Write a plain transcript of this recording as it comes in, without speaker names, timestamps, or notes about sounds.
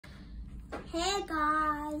Hey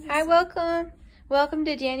guys. Hi, welcome. Welcome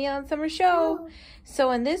to Danielle and Summer Show.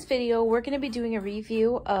 So in this video, we're going to be doing a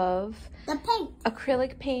review of The paint.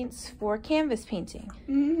 Acrylic paints for canvas painting.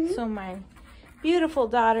 Mm-hmm. So my beautiful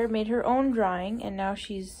daughter made her own drawing, and now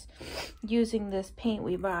she's using this paint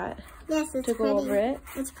we bought Yes, it's to go over it.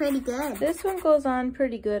 It's pretty good. This one goes on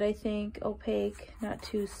pretty good, I think. Opaque, not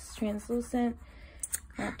too translucent,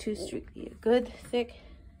 not too streaky. Good, thick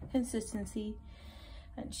consistency.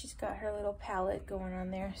 And she's got her little palette going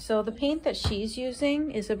on there. So the paint that she's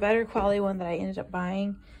using is a better quality one that I ended up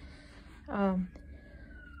buying.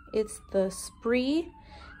 It's the Spree.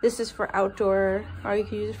 This is for outdoor, or you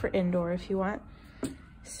can use it for indoor if you want.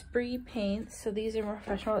 Spree paints. So these are more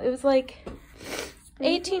professional. It was like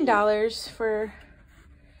 $18 for,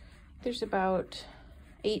 there's about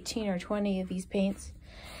 18 or 20 of these paints.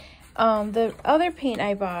 The other paint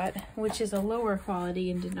I bought, which is a lower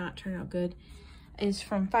quality and did not turn out good, is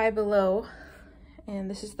from Five Below, and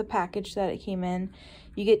this is the package that it came in.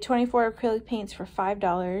 You get 24 acrylic paints for $5.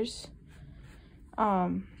 $5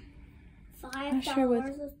 not sure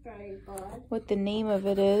is very good. what the name of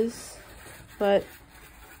it is, but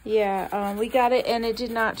yeah, we got it and it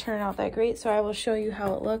did not turn out that great, so I will show you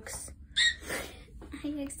how it looks.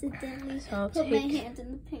 I accidentally So put my hand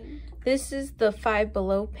in the paint. This is the Five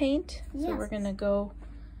Below paint, so Yes. we're gonna go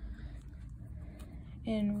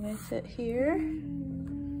in with it here.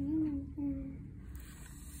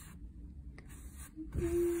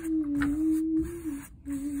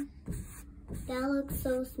 That looks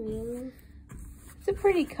so smooth. It's a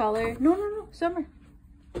pretty color. No, Summer.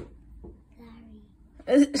 Sorry.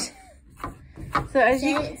 So as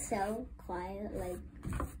you, It's so quiet, like,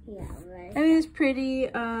 yeah, right. I mean, it's pretty.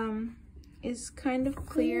 It's kind of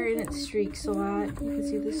clear and it streaks a lot. You can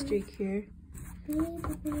see the streak here.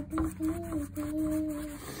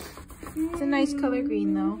 It's a nice color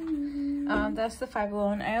green though. That's the Five Below.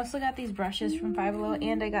 And I also got these brushes from Five Below,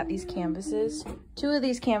 and I got these canvases. 2 of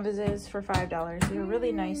these canvases for $5. They're a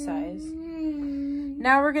really nice size.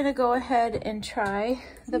 Now we're gonna go ahead and try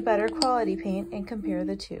the better quality paint and compare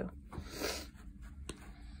the two.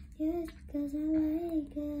 Just because I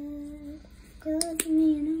like it, doesn't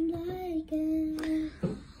mean I like it.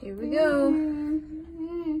 Here we go.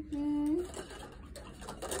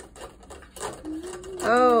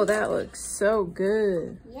 Oh, that looks so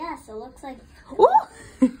good. Yes, it looks like. Ooh!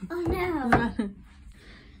 Oh no!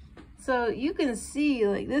 So you can see,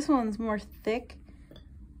 like, this one's more thick,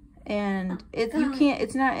 and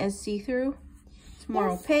it's not as see-through. It's more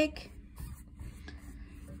opaque.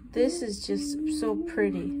 This is just so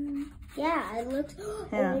pretty. Yeah, it looks.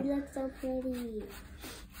 Yeah. Oh, it looks so pretty.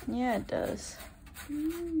 Yeah, it does.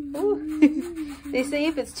 Ooh. They say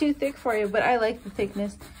if it's too thick for you, but I like the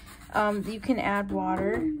thickness. You can add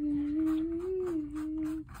water.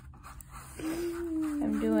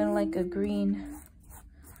 I'm doing like a green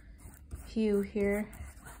hue here.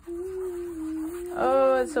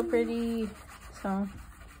 Oh, it's so pretty. So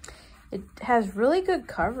it has really good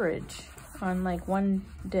coverage on like one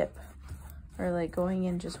dip, or like going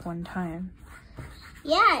in just one time.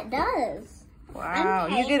 Yeah, it does. Wow,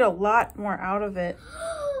 Okay. you get a lot more out of it.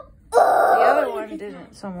 The other one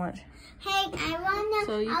didn't so much. Hey, I wanna.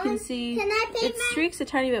 So you can see Can I paint it streaks a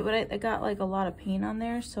tiny bit, but I got like a lot of paint on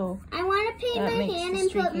there, so. I want to paint That my makes hand the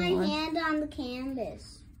and put streaking my one. hand on the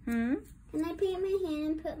canvas. Hmm? Can I paint my hand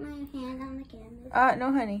and put my hand on the canvas?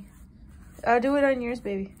 No, honey. Do it on yours,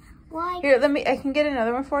 baby. Why? Here, I can get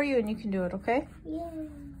another one for you and you can do it, okay? Yeah.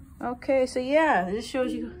 Okay, so yeah, this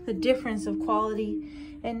shows you the difference of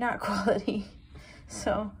quality and not quality.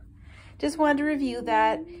 So, just wanted to review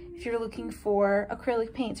that. If you're looking for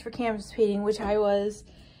acrylic paints for canvas painting, which I was,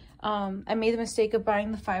 I made the mistake of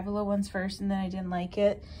buying the Five Below ones first, and then I didn't like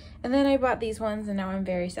it. And then I bought these ones, and now I'm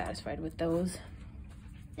very satisfied with those.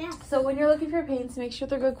 Yeah. So when you're looking for paints, make sure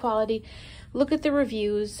they're good quality. Look at the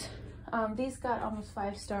reviews. These got almost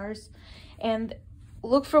 5 stars. And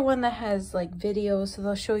look for one that has like videos, so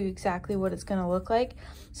they'll show you exactly what it's going to look like,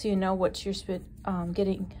 so you know what you're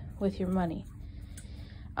getting with your money.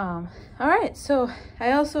 All right, so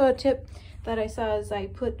I also, a tip that I saw is I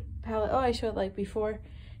put palette, I showed like before,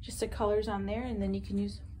 just the colors on there, and then you can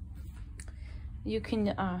use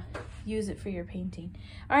it for your painting.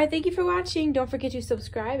 All right, thank you for watching. Don't forget to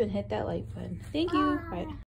subscribe and hit that like button. Thank you. Bye.